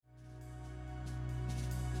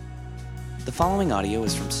The following audio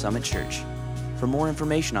is from Summit Church. For more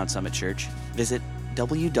information on Summit Church, visit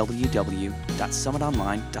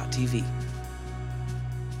www.summitonline.tv.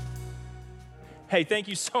 Hey, thank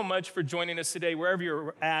you so much for joining us today, wherever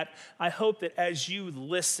you're at. I hope that as you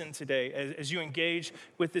listen today, as you engage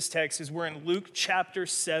with this text, as we're in Luke chapter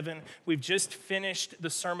 7, we've just finished the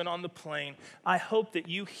Sermon on the Plain. I hope that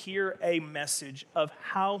you hear a message of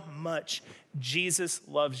how much Jesus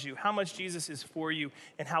loves you, how much Jesus is for you,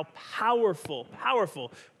 and how powerful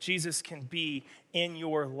Jesus can be in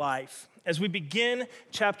your life. As we begin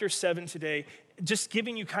chapter 7 today, just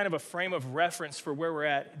giving you kind of a frame of reference for where we're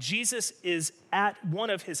at, Jesus is at one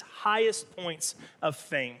of his highest points of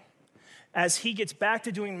fame. As he gets back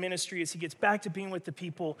to doing ministry, as he gets back to being with the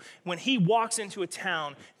people, when he walks into a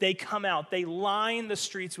town, they come out, they line the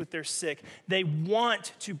streets with their sick. They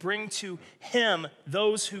want to bring to him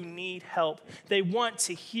those who need help. They want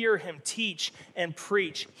to hear him teach and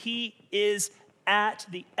preach. He is at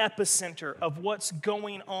the epicenter of what's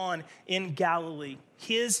going on in Galilee.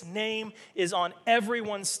 His name is on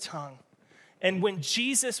everyone's tongue. And when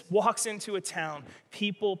Jesus walks into a town,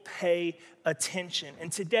 people pay attention.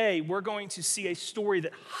 And today, we're going to see a story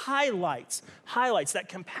that highlights that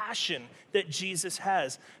compassion that Jesus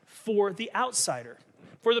has for the outsider,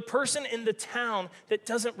 for the person in the town that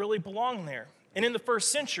doesn't really belong there. And in the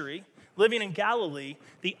first century, living in Galilee,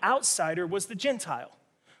 the outsider was the Gentile,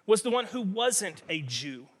 was the one who wasn't a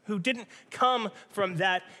Jew, who didn't come from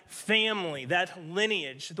that family, that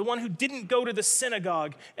lineage, the one who didn't go to the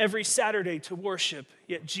synagogue every Saturday to worship.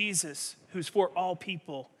 Yet Jesus, who's for all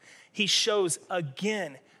people, he shows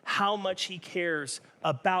again how much he cares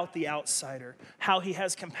about the outsider, how he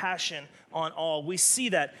has compassion on all. We see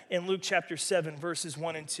that in Luke chapter 7, verses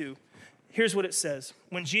 1 and 2. Here's what it says.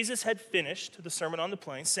 When Jesus had finished the Sermon on the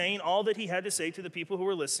Plain, saying all that he had to say to the people who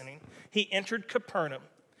were listening, he entered Capernaum.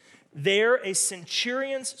 There, a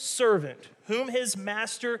centurion's servant, whom his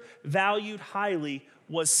master valued highly,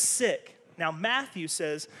 was sick. Now, Matthew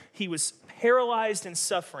says he was paralyzed and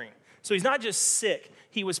suffering. So he's not just sick,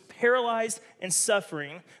 he was paralyzed and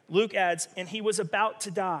suffering. Luke adds, and he was about to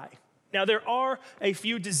die. Now, there are a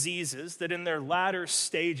few diseases that in their latter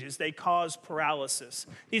stages, they cause paralysis.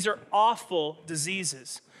 These are awful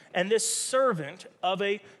diseases. And this servant of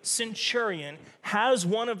a centurion has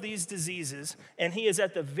one of these diseases, and he is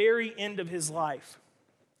at the very end of his life.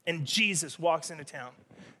 And Jesus walks into town.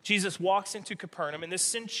 Jesus walks into Capernaum, and this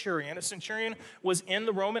centurion, a centurion was in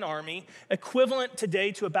the Roman army, equivalent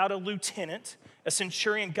today to about a lieutenant. A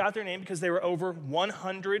centurion got their name because they were over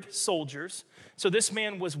 100 soldiers. So this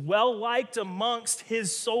man was well liked amongst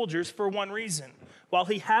his soldiers for one reason. While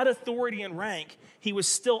he had authority and rank, he was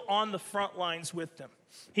still on the front lines with them.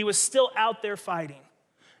 He was still out there fighting.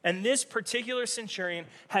 And this particular centurion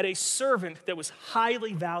had a servant that was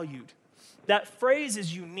highly valued. That phrase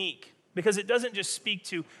is unique because it doesn't just speak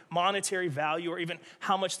to monetary value or even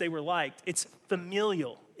how much they were liked. It's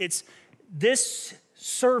familial. It's this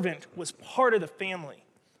servant was part of the family,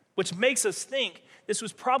 which makes us think this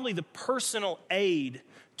was probably the personal aide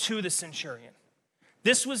to the centurion.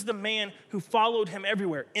 This was the man who followed him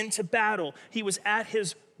everywhere. Into battle, he was at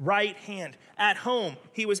his right hand. At home,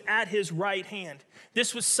 he was at his right hand.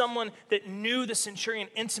 This was someone that knew the centurion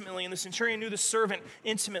intimately, and the centurion knew the servant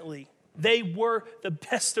intimately. They were the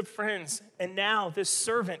best of friends, and now this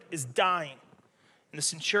servant is dying. And the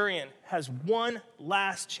centurion has one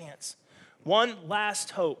last chance, one last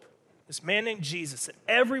hope. This man named Jesus that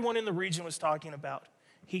everyone in the region was talking about,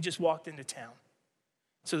 he just walked into town.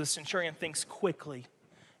 So the centurion thinks quickly,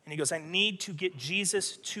 and he goes, I need to get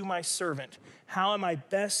Jesus to my servant. How am I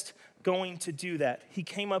best going to do that? He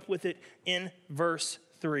came up with it in verse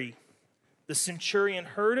 3. The centurion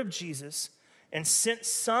heard of Jesus and sent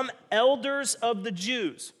some elders of the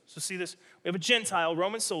Jews. So see this, we have a Gentile,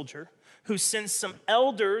 Roman soldier, who sends some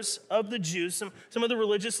elders of the Jews, some of the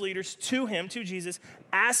religious leaders to him, to Jesus,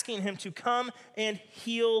 asking him to come and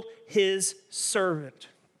heal his servant.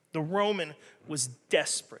 The Roman was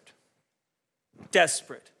desperate.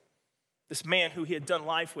 This man who he had done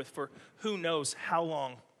life with for who knows how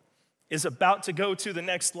long is about to go to the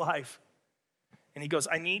next life. And he goes,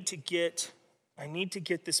 I need to get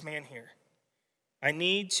this man here. I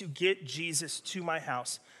need to get Jesus to my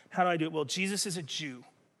house. How do I do it? Well, Jesus is a Jew.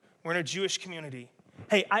 We're in a Jewish community.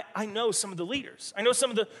 Hey, I know some of the leaders. I know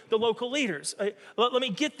some of the local leaders. Let me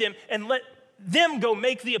get them and let them go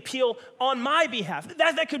make the appeal on my behalf.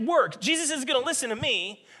 That could work. Jesus isn't going to listen to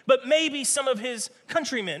me, but maybe some of his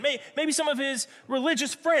countrymen, maybe some of his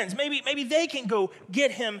religious friends, maybe they can go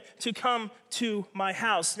get him to come to my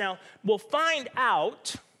house. Now, we'll find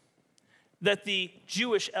out that the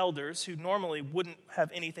Jewish elders, who normally wouldn't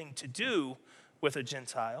have anything to do with a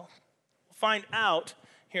Gentile, find out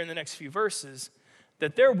here in the next few verses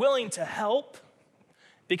that they're willing to help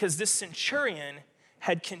because this centurion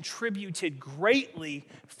had contributed greatly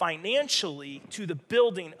financially to the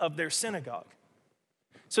building of their synagogue.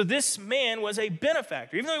 So this man was a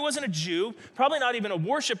benefactor. Even though he wasn't a Jew, probably not even a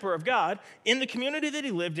worshiper of God, in the community that he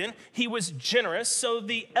lived in, he was generous. So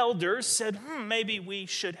the elders said, maybe we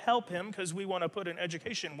should help him because we want to put an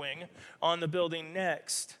education wing on the building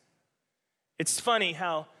next. It's funny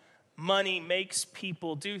how money makes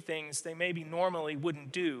people do things they maybe normally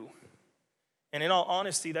wouldn't do. And in all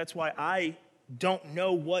honesty, that's why I don't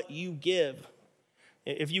know what you give.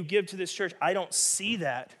 If you give to this church, I don't see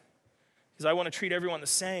that because I want to treat everyone the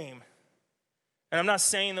same. And I'm not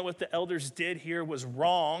saying that what the elders did here was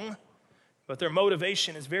wrong, but their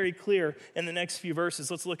motivation is very clear in the next few verses.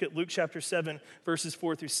 Let's look at Luke chapter 7, verses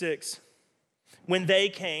 4 through 6. When they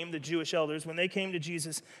came, the Jewish elders, when they came to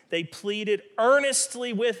Jesus, they pleaded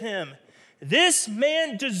earnestly with him. This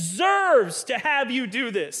man deserves to have you do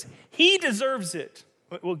this. He deserves it.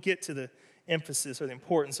 We'll get to the emphasis or the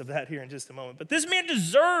importance of that here in just a moment. But this man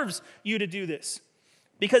deserves you to do this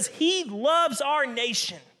because he loves our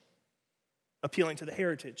nation, appealing to the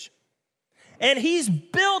heritage. And he's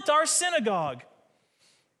built our synagogue.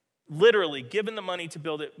 Literally given the money to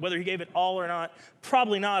build it, whether he gave it all or not,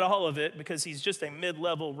 probably not all of it because he's just a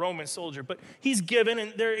mid-level Roman soldier, but he's given,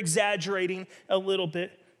 and they're exaggerating a little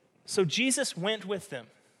bit. So Jesus went with them.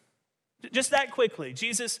 Just that quickly,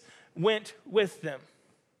 Jesus went with them.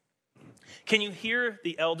 Can you hear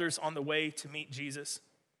the elders on the way to meet Jesus?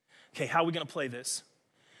 Okay, how are we going to play this?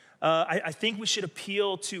 I think we should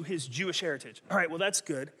appeal to his Jewish heritage. All right, well, that's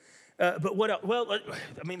good. But what else? Well,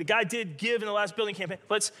 I mean, the guy did give in the last building campaign.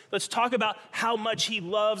 Let's talk about how much he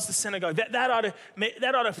loves the synagogue. That ought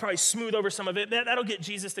to probably smooth over some of it. That'll get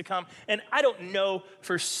Jesus to come. And I don't know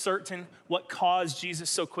for certain what caused Jesus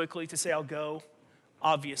so quickly to say, I'll go.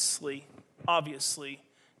 Obviously,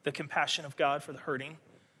 the compassion of God for the hurting.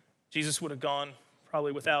 Jesus would have gone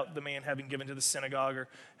probably without the man having given to the synagogue or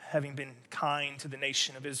having been kind to the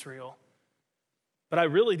nation of Israel. But I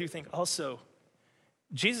really do think also,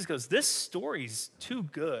 Jesus goes, this story's too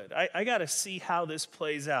good. I got to see how this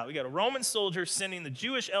plays out. We got a Roman soldier sending the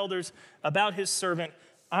Jewish elders about his servant.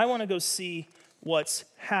 I want to go see what's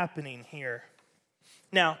happening here.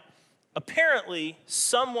 Now, apparently,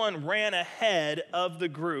 someone ran ahead of the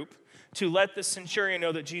group to let the centurion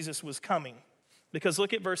know that Jesus was coming. Because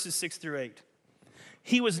look at verses 6 through 8.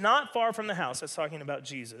 He was not far from the house. That's talking about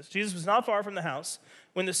Jesus. Jesus was not far from the house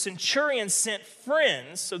when the centurion sent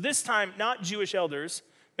friends, so this time not Jewish elders,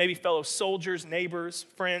 maybe fellow soldiers, neighbors,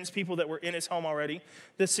 friends, people that were in his home already.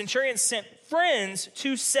 The centurion sent friends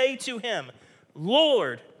to say to him,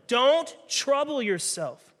 Lord, don't trouble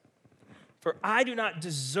yourself, for I do not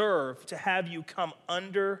deserve to have you come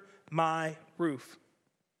under my roof.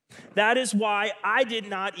 That is why I did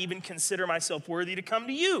not even consider myself worthy to come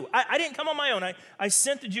to you. I didn't come on my own. I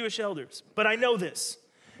sent the Jewish elders. But I know this.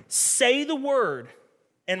 Say the word,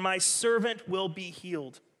 and my servant will be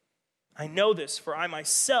healed. I know this, for I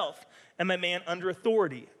myself am a man under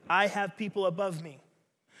authority. I have people above me.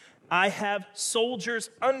 I have soldiers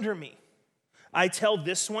under me. I tell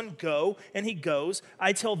this one, go, and he goes.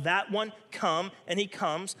 I tell that one, come, and he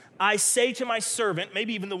comes. I say to my servant,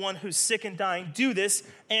 maybe even the one who's sick and dying, do this,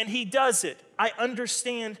 and he does it. I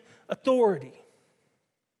understand authority.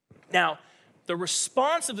 Now, the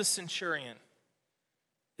response of the centurion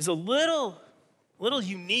is a little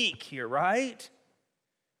unique here, right?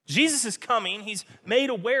 Jesus is coming. He's made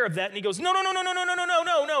aware of that, and he goes, no.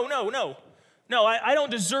 No, I don't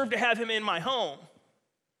deserve to have him in my home.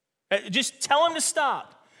 Just tell him to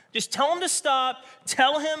stop. Just tell him to stop.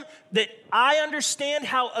 Tell him that I understand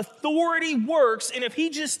how authority works, and if he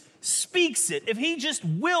just speaks it, if he just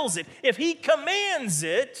wills it, if he commands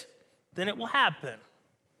it, then it will happen.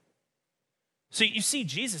 So you see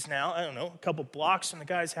Jesus now, I don't know, a couple blocks from the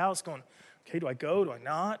guy's house going, okay, do I go? Do I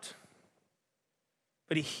not?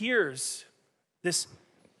 But he hears this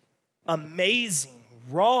amazing,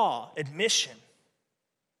 raw admission.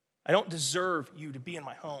 I don't deserve you to be in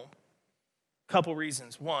my home. Couple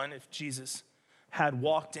reasons. One, if Jesus had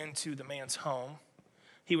walked into the man's home,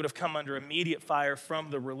 he would have come under immediate fire from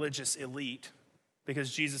the religious elite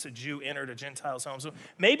because Jesus, a Jew, entered a Gentile's home. So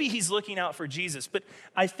maybe he's looking out for Jesus. But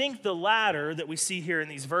I think the latter that we see here in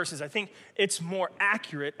these verses, I think it's more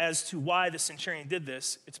accurate as to why the centurion did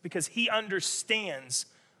this. It's because he understands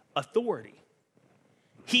authority.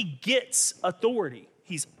 He gets authority.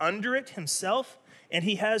 He's under it himself, and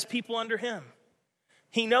he has people under him.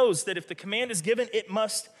 He knows that if the command is given, it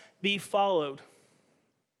must be followed.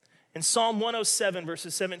 In Psalm 107,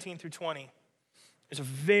 verses 17 through 20, there's a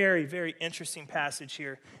very, very interesting passage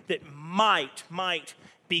here that might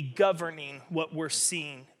be governing what we're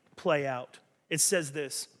seeing play out. It says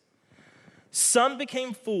this: some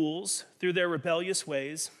became fools through their rebellious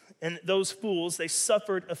ways, and those fools, they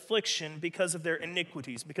suffered affliction because of their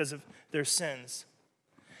iniquities, because of their sins.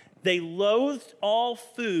 They loathed all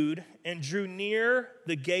food and drew near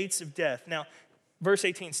the gates of death. Now, verse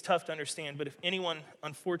 18 is tough to understand, but if anyone,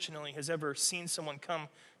 unfortunately, has ever seen someone come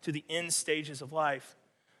to the end stages of life,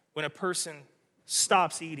 when a person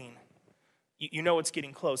stops eating, you know it's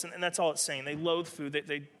getting close. And that's all it's saying. They loathe food.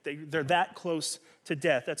 They're that close to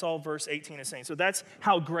death. That's all verse 18 is saying. So that's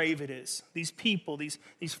how grave it is. These people, these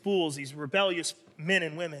fools, these rebellious men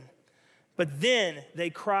and women. But then they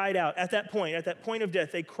cried out at that point of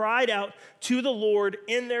death, they cried out to the Lord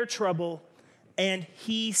in their trouble, and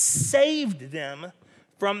he saved them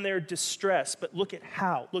from their distress. But look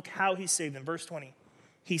how he saved them. Verse 20,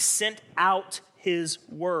 he sent out his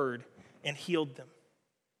word and healed them.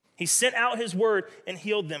 He sent out his word and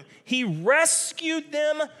healed them. He rescued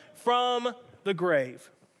them from the grave.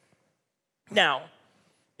 Now,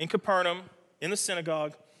 in Capernaum, in the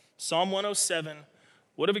synagogue, Psalm 107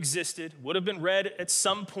 would have existed, would have been read at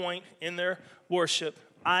some point in their worship.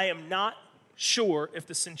 I am not sure if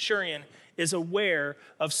the centurion is aware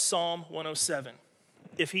of Psalm 107.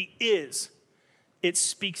 If he is, it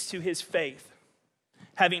speaks to his faith.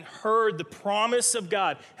 Having heard the promise of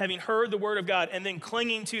God, having heard the word of God, and then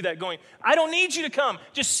clinging to that, going, I don't need you to come.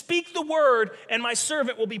 Just speak the word, and my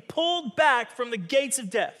servant will be pulled back from the gates of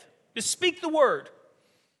death. Just speak the word.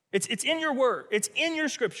 It's in your word. It's in your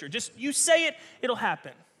scripture. Just you say it, it'll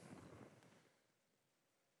happen.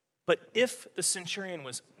 But if the centurion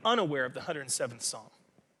was unaware of the 107th Psalm,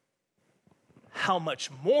 how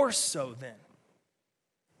much more so then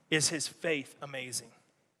is his faith amazing?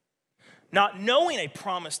 Not knowing a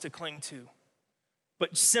promise to cling to,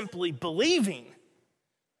 but simply believing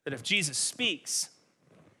that if Jesus speaks,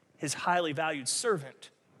 his highly valued servant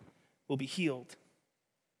will be healed.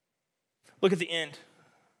 Look at the end,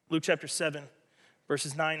 Luke chapter 7,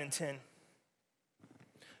 verses 9 and 10.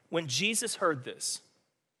 When Jesus heard this,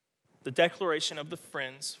 the declaration of the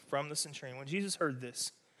friends from the centurion, when Jesus heard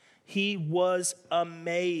this, he was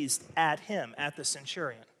amazed at him, at the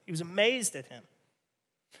centurion. He was amazed at him.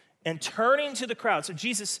 And turning to the crowd, so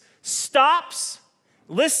Jesus stops,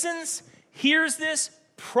 listens, hears this,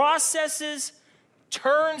 processes,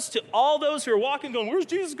 turns to all those who are walking, going, where's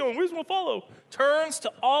Jesus going? Where's my follow? Turns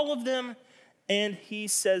to all of them, and he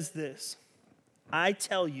says this: I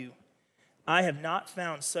tell you, I have not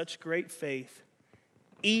found such great faith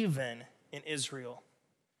even in Israel.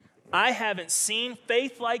 I haven't seen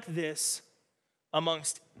faith like this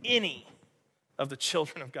amongst any of the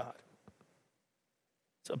children of God.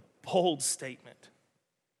 It's a bold statement.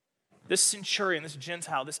 This centurion, this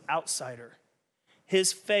Gentile, this outsider,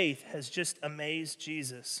 his faith has just amazed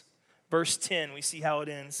Jesus. Verse 10, we see how it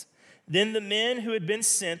ends. Then the men who had been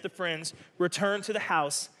sent, the friends, returned to the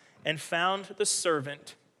house and found the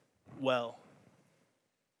servant well.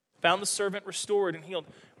 Found the servant restored and healed.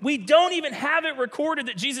 We don't even have it recorded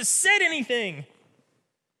that Jesus said anything.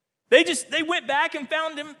 They went back and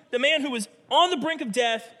found him, the man who was on the brink of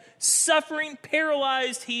death, suffering,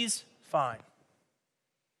 paralyzed, he's fine.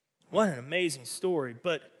 What an amazing story.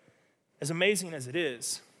 But as amazing as it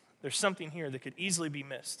is, there's something here that could easily be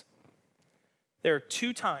missed. There are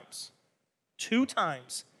two times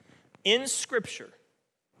in Scripture,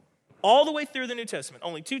 all the way through the New Testament,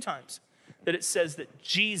 only 2 times, that it says that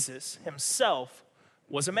Jesus himself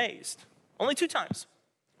was amazed. Only 2 times.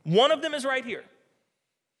 One of them is right here.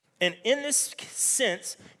 And in this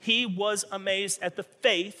sense, he was amazed at the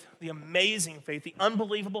faith, the amazing faith, the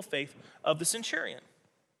unbelievable faith of the centurion.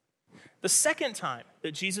 The second time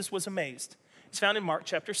that Jesus was amazed is found in Mark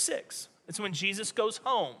chapter 6. It's when Jesus goes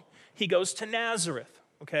home. He goes to Nazareth.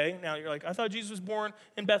 Okay, now you're like, I thought Jesus was born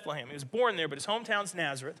in Bethlehem. He was born there, but his hometown's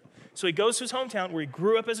Nazareth. So he goes to his hometown where he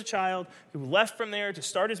grew up as a child, who left from there to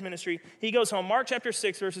start his ministry. He goes home. Mark chapter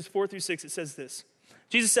 6, verses 4 through 6, it says this.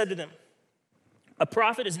 Jesus said to them, a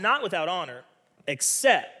prophet is not without honor,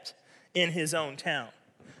 except in his own town,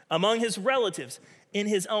 among his relatives, in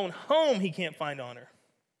his own home he can't find honor.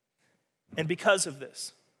 And because of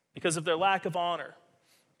this, because of their lack of honor,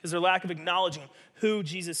 because their lack of acknowledging who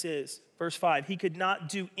Jesus is, verse 5, he could not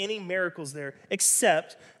do any miracles there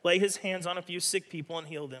except lay his hands on a few sick people and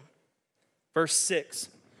heal them. Verse 6,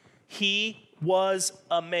 he was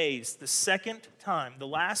amazed. The second time, the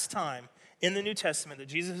last time in the New Testament that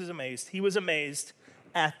Jesus is amazed, he was amazed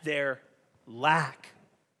at their lack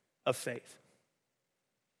of faith.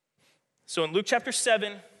 So in Luke chapter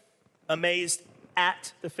 7, amazed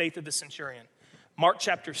at the faith of the centurion. Mark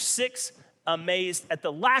chapter 6, amazed at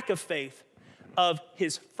the lack of faith of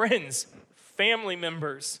his friends, family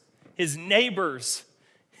members, his neighbors,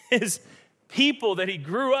 his people that he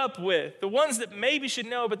grew up with, the ones that maybe should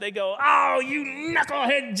know, but they go, "Oh, you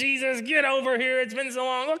knucklehead Jesus, get over here. It's been so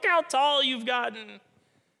long. Look how tall you've gotten."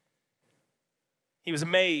 He was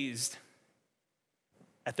amazed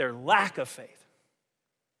at their lack of faith.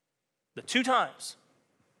 The two times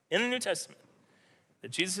in the New Testament that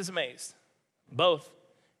Jesus is amazed, both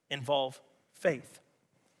involve faith.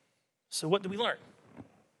 So what do we learn?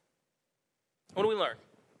 What do we learn?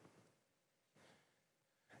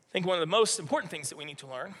 I think one of the most important things that we need to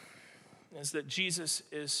learn is that Jesus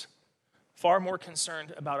is far more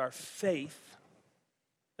concerned about our faith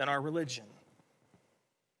than our religion.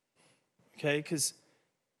 Okay, because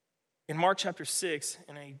in Mark chapter 6,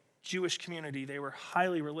 in a Jewish community, they were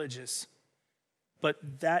highly religious,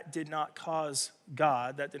 but that did not cause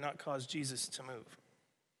God, that did not cause Jesus to move.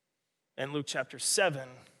 In Luke chapter 7,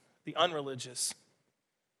 the unreligious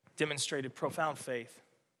demonstrated profound faith,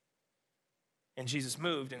 and Jesus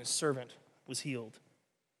moved and his servant was healed.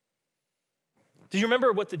 Do you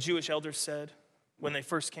remember what the Jewish elders said when they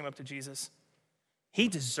first came up to Jesus? He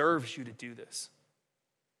deserves you to do this.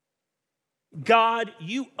 God,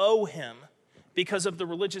 you owe him because of the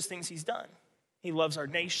religious things he's done. He loves our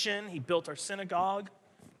nation. He built our synagogue.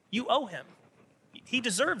 You owe him. He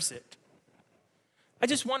deserves it. I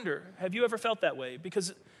just wonder, have you ever felt that way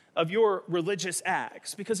because of your religious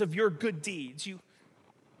acts, because of your good deeds?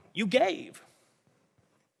 You gave.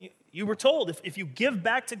 You were told if you give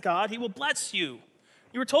back to God, he will bless you.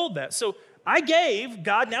 You were told that. So I gave,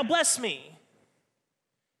 God now bless me.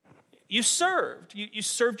 You served. You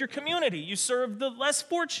served your community. You served the less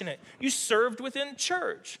fortunate. You served within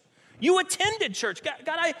church. You attended church. God,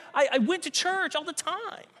 I went to church all the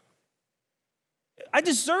time. I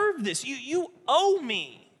deserve this. You owe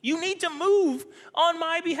me. You need to move on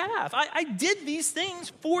my behalf. I did these things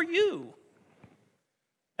for you.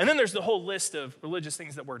 And then there's the whole list of religious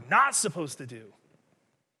things that we're not supposed to do.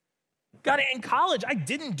 God, in college, I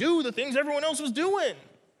didn't do the things everyone else was doing.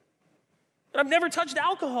 I've never touched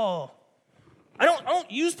alcohol. I don't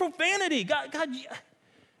use profanity. God,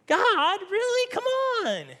 really? Come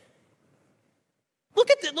on.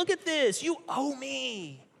 Look at this. You owe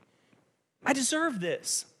me. I deserve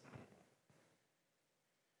this.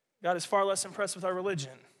 God is far less impressed with our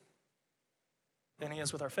religion than he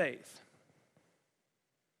is with our faith.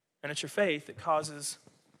 And it's your faith that causes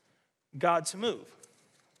God to move.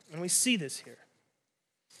 And we see this here.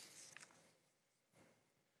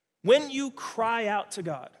 When you cry out to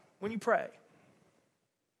God, when you pray,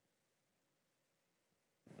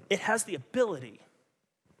 it has the ability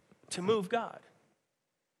to move God.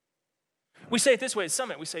 We say it this way at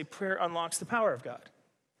Summit. We say prayer unlocks the power of God.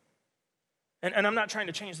 And I'm not trying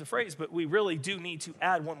to change the phrase, but we really do need to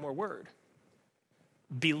add one more word.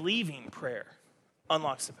 Believing prayer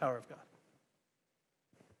unlocks the power of God.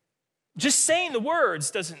 Just saying the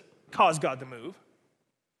words doesn't cause God to move.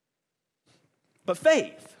 But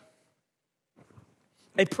faith,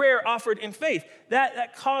 a prayer offered in faith,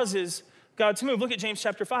 that causes God to move. Look at James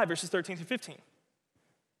chapter 5, verses 13 through 15.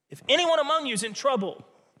 If anyone among you is in trouble,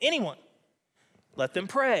 anyone, let them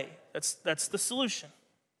pray. That's the solution.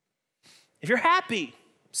 If you're happy,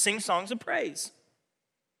 sing songs of praise.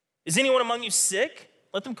 Is anyone among you sick?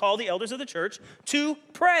 Let them call the elders of the church to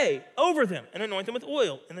pray over them and anoint them with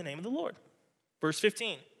oil in the name of the Lord. Verse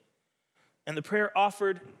 15. And the prayer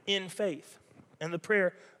offered in faith,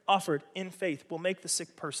 will make the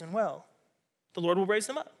sick person well. The Lord will raise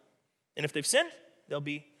them up. And if they've sinned, they'll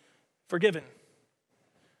be forgiven.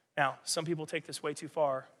 Now, some people take this way too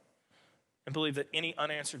far and believe that any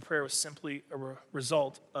unanswered prayer was simply a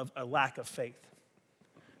result of a lack of faith.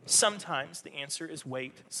 Sometimes the answer is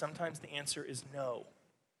wait. Sometimes the answer is no.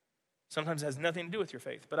 Sometimes it has nothing to do with your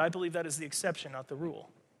faith. But I believe that is the exception, not the rule.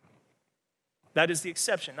 That is the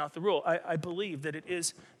exception, not the rule. I believe that it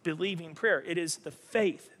is believing prayer. It is the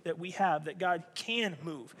faith that we have that God can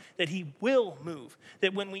move, that he will move,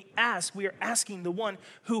 that when we ask, we are asking the one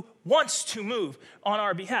who wants to move on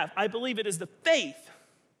our behalf. I believe it is the faith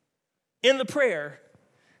in the prayer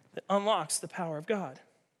that unlocks the power of God.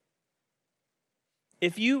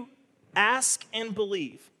 If you ask and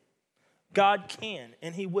believe, God can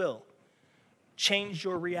and he will change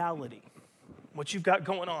your reality. What you've got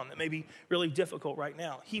going on that may be really difficult right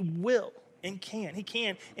now. He will and can. He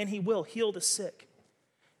can and he will heal the sick.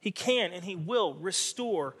 He can and he will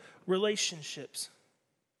restore relationships.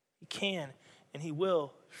 He can and he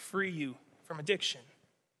will free you from addiction.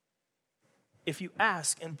 if you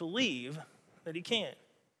ask and believe that he can.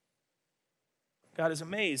 God is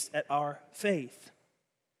amazed at our faith.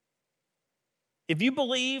 If you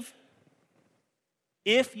believe,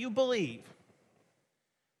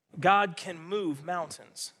 God can move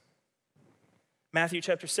mountains. Matthew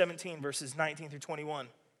chapter 17, verses 19 through 21.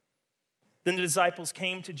 Then the disciples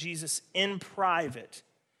came to Jesus in private,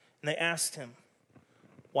 and they asked him,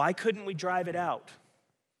 why couldn't we drive it out?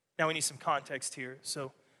 Now we need some context here.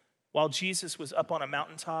 So while Jesus was up on a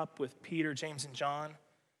mountaintop with Peter, James, and John,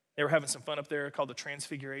 they were having some fun up there called the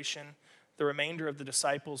Transfiguration. The remainder of the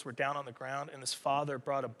disciples were down on the ground, and this father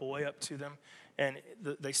brought a boy up to them, and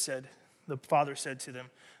the father said to them,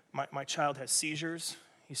 my child has seizures.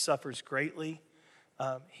 He suffers greatly.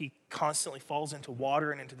 He constantly falls into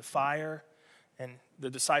water and into the fire. And the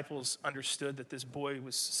disciples understood that this boy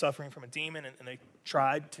was suffering from a demon, and they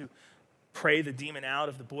tried to pray the demon out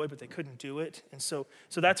of the boy, but they couldn't do it. And so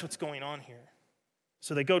that's what's going on here.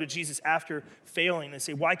 So they go to Jesus after failing. They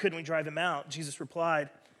say, why couldn't we drive him out? Jesus replied,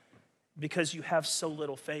 because you have so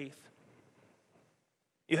little faith.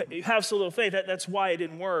 You have so little faith. That's why it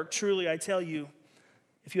didn't work. Truly, I tell you,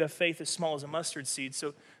 if you have faith as small as a mustard seed.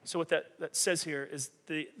 So what that says here is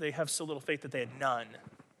they have so little faith that they had none.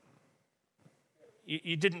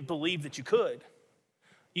 You didn't believe that you could.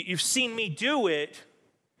 You've seen me do it,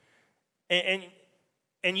 and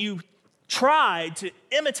you tried to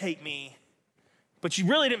imitate me, but you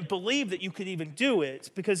really didn't believe that you could even do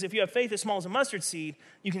it, because if you have faith as small as a mustard seed,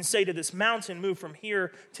 you can say to this mountain, move from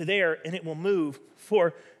here to there, and it will move.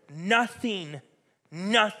 For nothing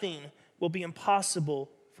will be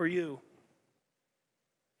impossible for you.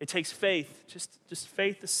 It takes faith, just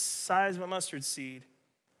faith the size of a mustard seed,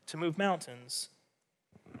 to move mountains.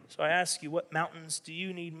 So I ask you, what mountains do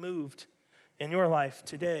you need moved in your life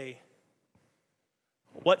today?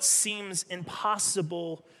 What seems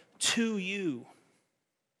impossible to you?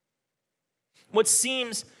 What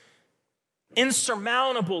seems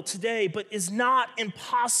insurmountable today but is not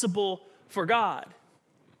impossible for God?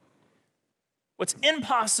 What's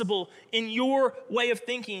impossible in your way of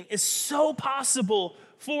thinking is so possible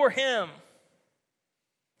for him.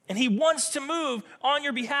 And he wants to move on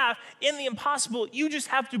your behalf in the impossible. You just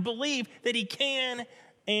have to believe that he can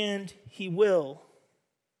and he will.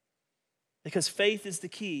 Because faith is the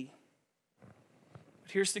key.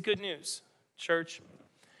 But here's the good news, church.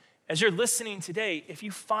 As you're listening today, if you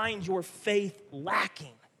find your faith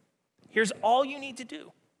lacking, here's all you need to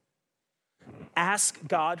do. Ask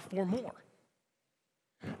God for more.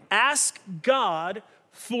 Ask God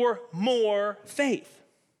for more faith.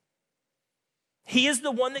 He is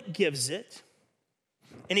the one that gives it,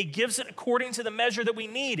 and he gives it according to the measure that we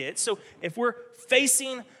need it. So if we're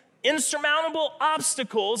facing insurmountable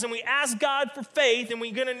obstacles and we ask God for faith and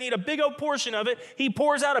we're going to need a big old portion of it, he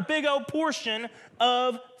pours out a big old portion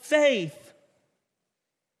of faith.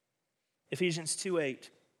 Ephesians 2:8.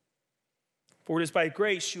 For it is by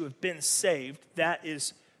grace you have been saved. That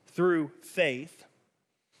is through faith.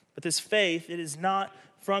 But this faith, it is not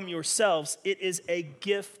from yourselves. It is a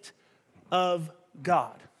gift of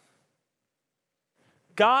God.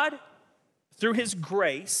 God, through his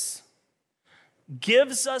grace,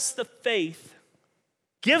 gives us the faith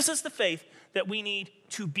that we need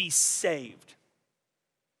to be saved.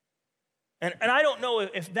 And I don't know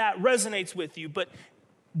if that resonates with you, but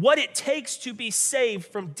what it takes to be saved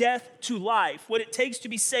from death to life, what it takes to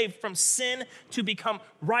be saved from sin to become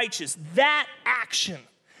righteous, that action,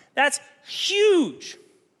 that's huge.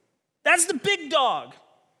 That's the big dog.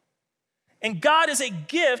 And God is a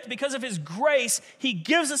gift because of his grace. He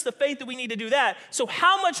gives us the faith that we need to do that. So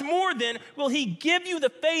how much more then will he give you the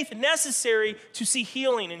faith necessary to see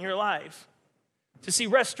healing in your life, to see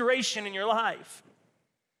restoration in your life,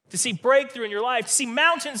 to see breakthrough in your life, to see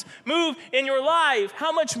mountains move in your life?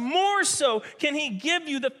 How much more so can he give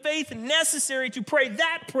you the faith necessary to pray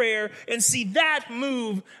that prayer and see that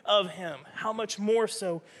move of him? How much more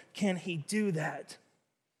so can he do that?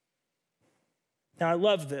 Now, I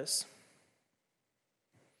love this.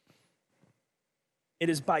 It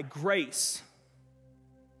is by grace.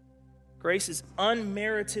 Grace is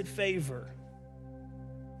unmerited favor.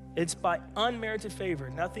 It's by unmerited favor.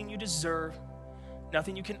 Nothing you deserve,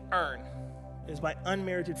 nothing you can earn. It is by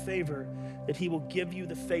unmerited favor that he will give you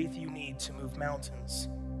the faith you need to move mountains.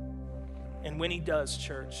 And when he does,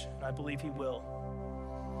 church, and I believe he will,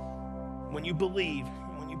 when you believe,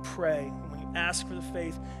 when you pray, when you ask for the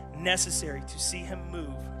faith necessary to see him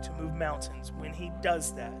move, to move mountains, when he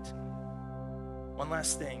does that, one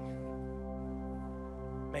last thing.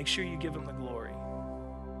 Make sure you give him the glory.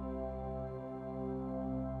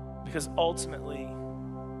 Because ultimately,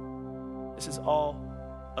 this is all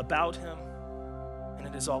about him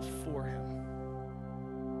and it is all for him.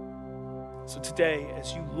 So today,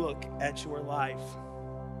 as you look at your life,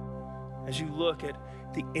 as you look at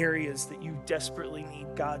the areas that you desperately need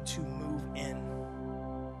God to move in,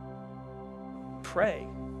 pray,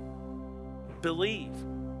 believe,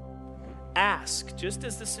 ask, just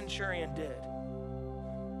as the centurion did,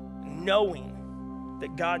 knowing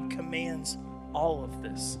that God commands all of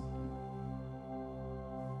this.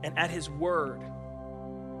 And at his word,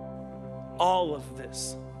 all of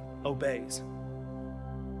this obeys.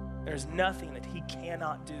 There's nothing that he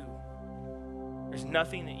cannot do. There's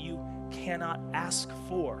nothing that you cannot ask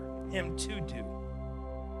for him to do.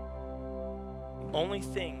 The only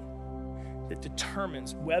thing that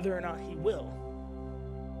determines whether or not he will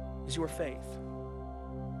is your faith.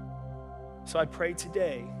 So I pray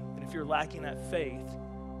today that if you're lacking that faith,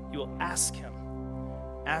 you will ask him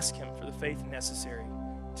for the faith necessary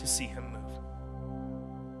to see him move.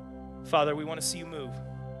 Father, we want to see you move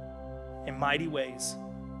in mighty ways.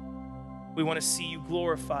 We want to see you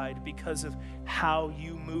glorified because of how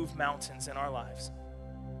you move mountains in our lives.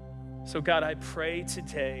 So God, I pray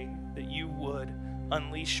today that you would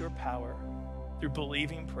unleash your power through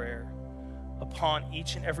believing prayer upon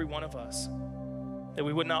each and every one of us, that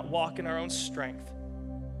we would not walk in our own strength,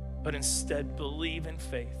 but instead believe in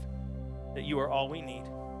faith that you are all we need.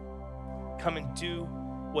 Come and do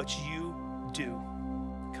what you do.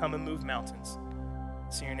 Come and move mountains.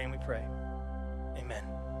 It's in your name we pray. Amen.